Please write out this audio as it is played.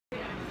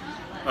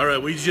All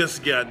right, we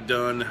just got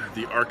done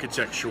the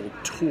architectural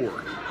tour,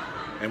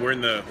 and we're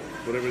in the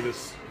whatever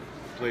this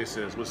place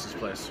is. What's this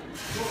place?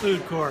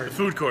 Food court. The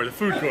food court. The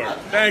food court.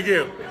 Thank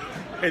you.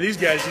 Hey, these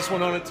guys just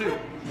went on it too.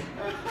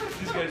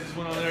 These guys just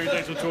went on the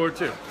architectural tour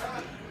too.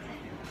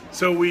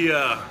 So we,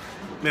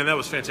 man, that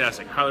was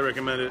fantastic. Highly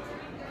recommend it.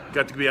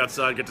 Got to be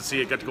outside, got to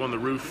see it, got to go on the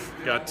roof,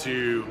 got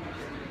to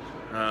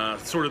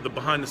sort of the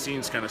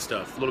behind-the-scenes kind of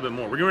stuff, a little bit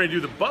more. We're going to do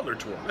the Butler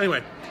tour.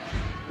 Anyway,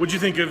 what'd you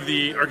think of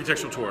the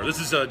architectural tour? This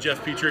is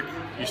Jeff Petrick.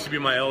 Used to be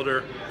my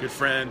elder, good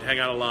friend, hang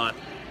out a lot.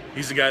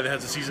 He's the guy that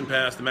has the season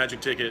pass, the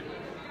magic ticket,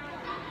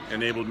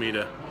 enabled me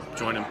to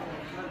join him.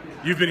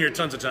 You've been here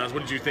tons of times.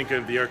 What did you think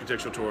of the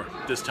architectural tour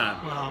this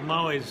time? Well, I'm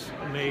always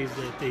amazed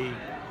at the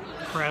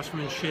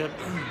craftsmanship.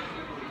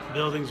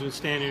 Buildings been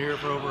standing here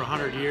for over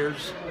 100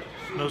 years.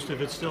 Most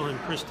of it's still in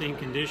pristine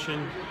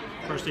condition.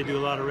 Of course, they do a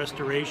lot of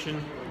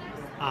restoration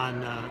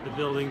on the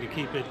building to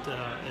keep it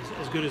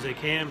as good as they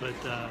can, but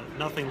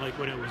nothing like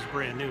when it was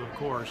brand new, of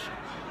course.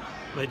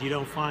 But you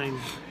don't find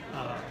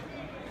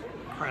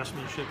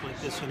craftsmanship like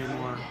this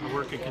anymore. I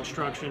work in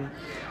construction,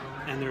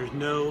 and there's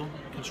no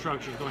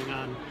construction going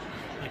on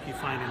like you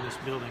find in this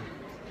building.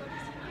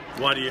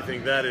 Why do you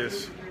think that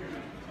is?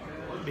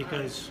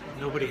 Because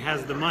nobody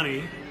has the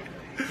money,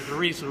 the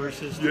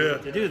resources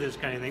to do this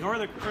kind of thing, or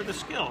the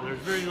skill. There's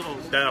very little.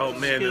 Oh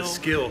man, the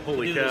skill!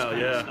 Holy cow!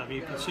 Yeah.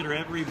 You consider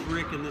every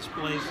brick in this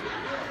place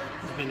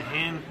has been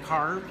hand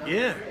carved.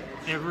 Yeah.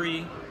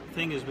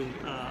 Everything has been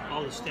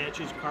all the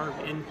statues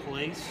carved in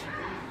place.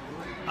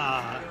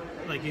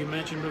 Like you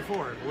mentioned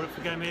before, what if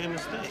the guy made a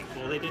mistake?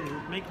 Well, they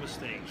didn't make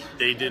mistakes.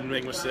 They didn't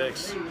make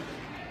mistakes.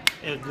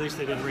 At least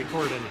they didn't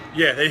record any.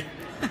 Yeah,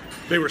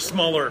 they were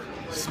smaller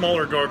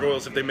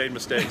gargoyles if they made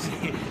mistakes.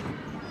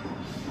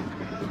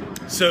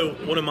 So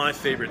one of my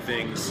favorite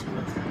things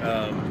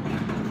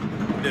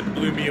that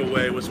blew me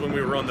away was when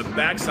we were on the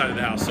back side of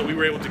the house. So we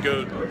were able to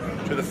go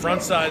to the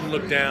front side and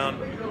look down.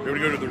 We were to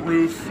go to the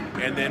roof,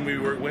 and then we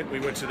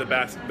went to the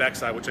back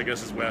side, which I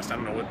guess is west. I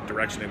don't know what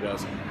direction it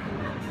was.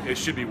 It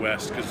should be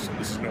west because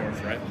this is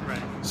north, right?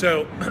 Right.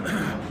 So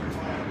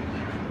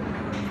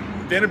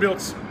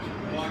Vanderbilt's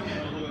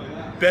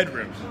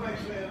bedroom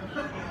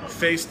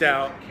faced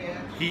out.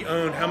 He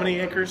owned how many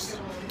acres?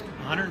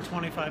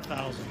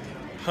 125,000.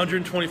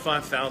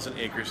 125,000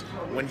 acres.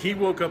 When he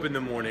woke up in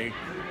the morning,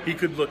 he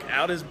could look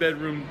out his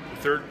bedroom,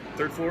 third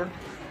floor,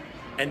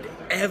 and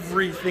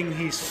everything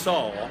he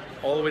saw,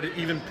 all the way to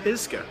even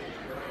Pisgah,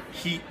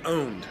 he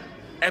owned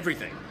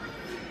everything.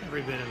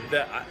 Every bit of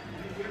it.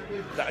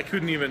 I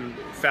couldn't even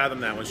fathom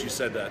that when she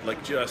said that.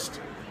 Like,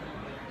 just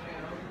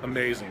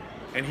amazing.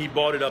 And he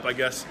bought it up, I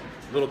guess,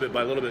 little bit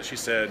by little bit, she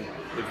said,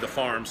 with the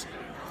farms.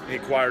 He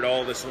acquired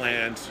all this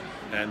land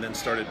and then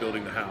started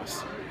building the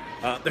house.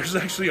 There's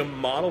actually a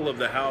model of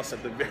the house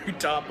at the very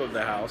top of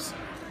the house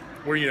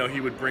where, you know, he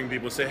would bring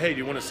people and say, hey, do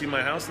you want to see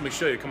my house? Let me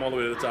show you. Come all the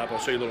way to the top. I'll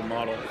show you a little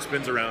model. It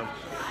spins around.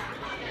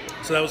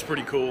 So that was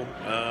pretty cool.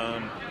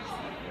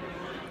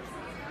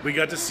 We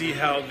got to see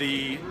how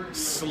the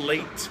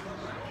slate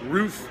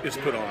roof is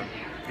put on.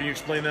 Can you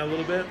explain that a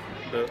little bit?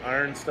 The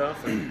iron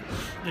stuff?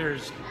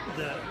 There's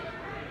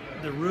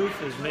the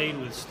roof is made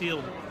with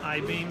steel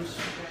I-beams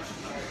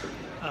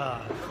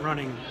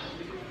running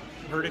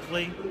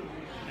vertically,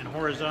 and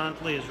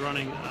horizontally is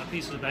running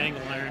pieces of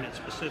angle iron at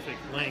specific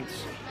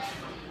lengths.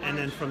 And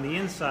then from the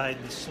inside,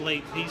 the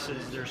slate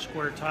pieces, they're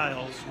square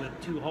tiles with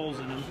 2 holes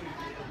in them,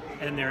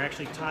 and they're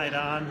actually tied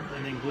on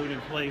and then glued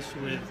in place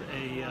with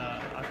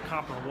a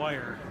copper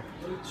wire.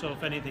 So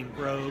if anything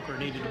broke or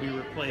needed to be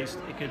replaced,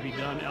 it could be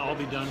done. All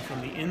be done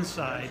from the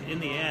inside in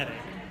the attic,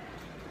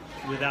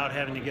 without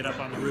having to get up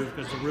on the roof,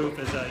 because the roof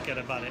is like at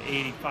about an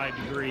 85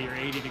 degree or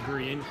 80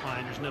 degree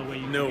incline. There's no way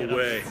you can get up. No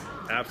way.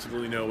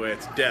 Absolutely no way.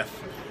 It's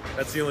death.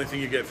 That's the only thing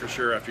you get for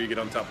sure after you get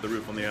on top of the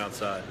roof on the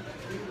outside.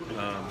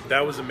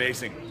 That was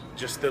amazing.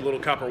 Just the little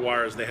copper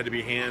wires, they had to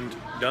be hand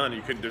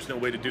done. There's no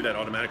way to do that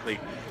automatically.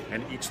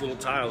 And each little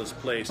tile is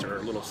placed, or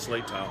a little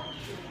slate tile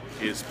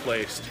is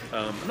placed.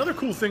 Another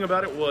cool thing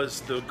about it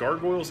was the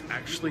gargoyles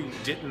actually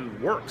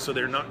didn't work. So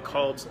they're not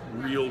called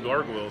real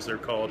gargoyles. They're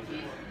called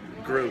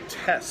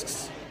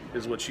grotesques,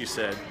 is what she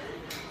said,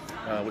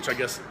 which I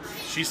guess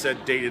she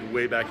said dated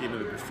way back even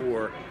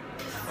before,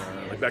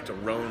 like back to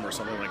Rome or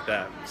something like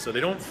that. So they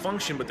don't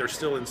function, but they're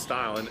still in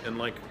style. And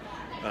like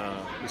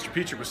Mr.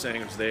 Petrick was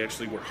saying, they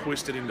actually were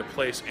hoisted into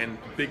place and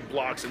big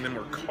blocks, and then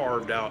were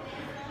carved out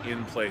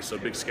in place. So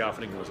big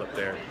scaffolding was up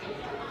there.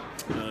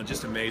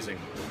 Just amazing.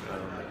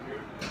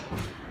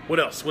 What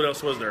else? What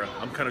else was there?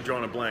 I'm kind of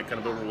drawing a blank, kind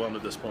of overwhelmed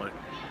at this point.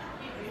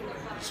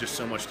 It's just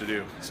so much to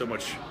do, so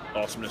much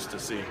awesomeness to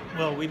see.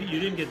 Well, you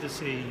didn't get to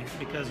see,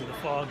 because of the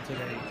fog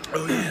today.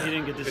 Oh yeah. You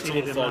didn't get to see any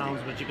of the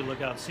mountains, but you could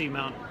look out, see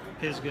Mount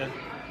Pisgah,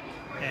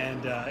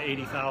 and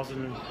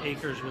 80,000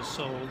 acres was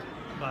sold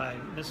by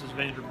Mrs.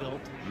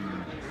 Vanderbilt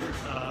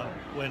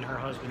when her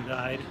husband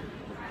died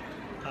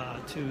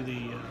to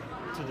the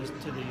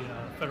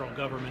federal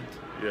government.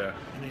 Yeah.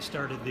 And they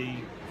started the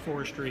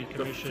Forestry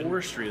Commission. The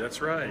forestry,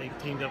 that's right. They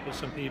teamed up with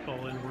some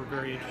people and were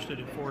very interested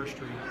in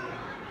forestry.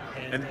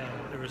 And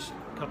there was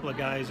a couple of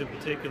guys in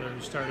particular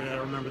who started. I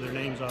don't remember their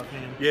names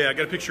offhand. Yeah, I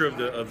got a picture of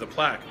the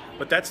plaque,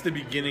 but that's the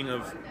beginning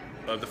of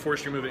the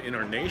forestry movement in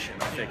our nation,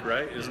 I think,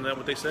 right? Isn't that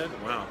what they said?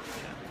 Wow,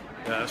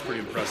 yeah, that's pretty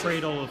impressive. The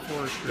cradle of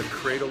forestry. The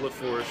cradle of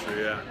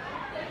forestry, yeah,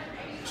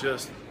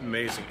 just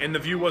amazing. And the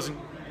view wasn't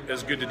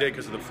as good today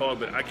because of the fog,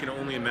 but I can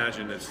only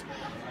imagine it's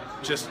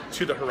just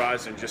to the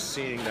horizon, just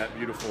seeing that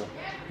beautiful,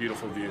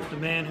 beautiful view. The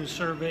man who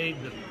surveyed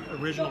the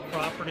original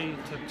property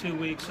took 2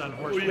 weeks on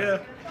horseback.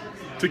 Oh,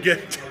 yeah, to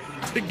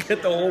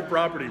get the whole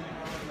property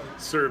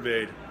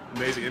surveyed,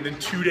 amazing. And then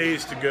 2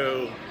 days to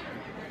go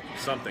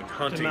something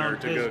hunting or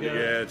to go,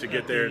 yeah, to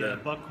get there to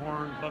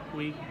buckhorn,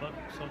 buckwheat,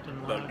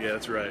 something lodge. Yeah,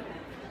 that's right.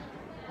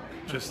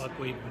 Just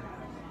buckwheat,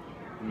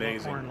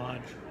 amazing. Buckhorn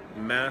Lodge.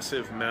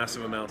 Massive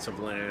amounts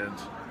of land.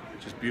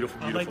 Just beautiful,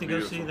 beautiful. I'd like to go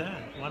beautiful. see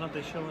that. Why don't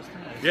they show us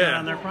that? It's yeah, not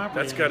on their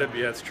property. That's got to be.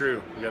 Yeah, it's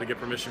true. We got to get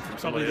permission from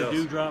somebody else. Probably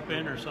the Dewdrop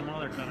Inn or some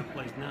other kind of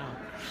place now.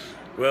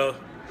 Well,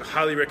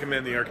 highly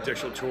recommend the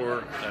architectural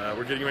tour.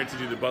 We're getting ready to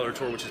do the Butler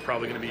tour, which is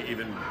probably going to be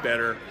even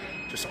better.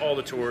 Just all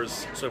the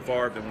tours so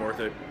far have been worth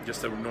it.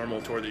 Just the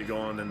normal tour that you go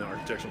on, and the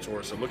architectural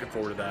tour. So looking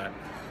forward to that.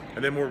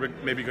 And then we're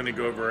maybe going to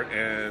go over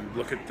and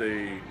look at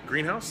the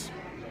greenhouse.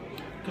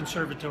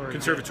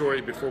 Conservatory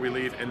before we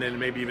leave, and then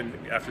maybe even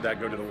after that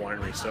go to the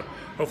winery. So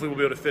hopefully we'll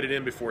be able to fit it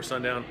in before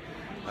sundown,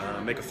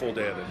 make a full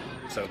day of it.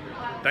 So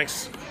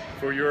thanks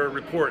for your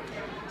report.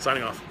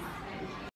 Signing off.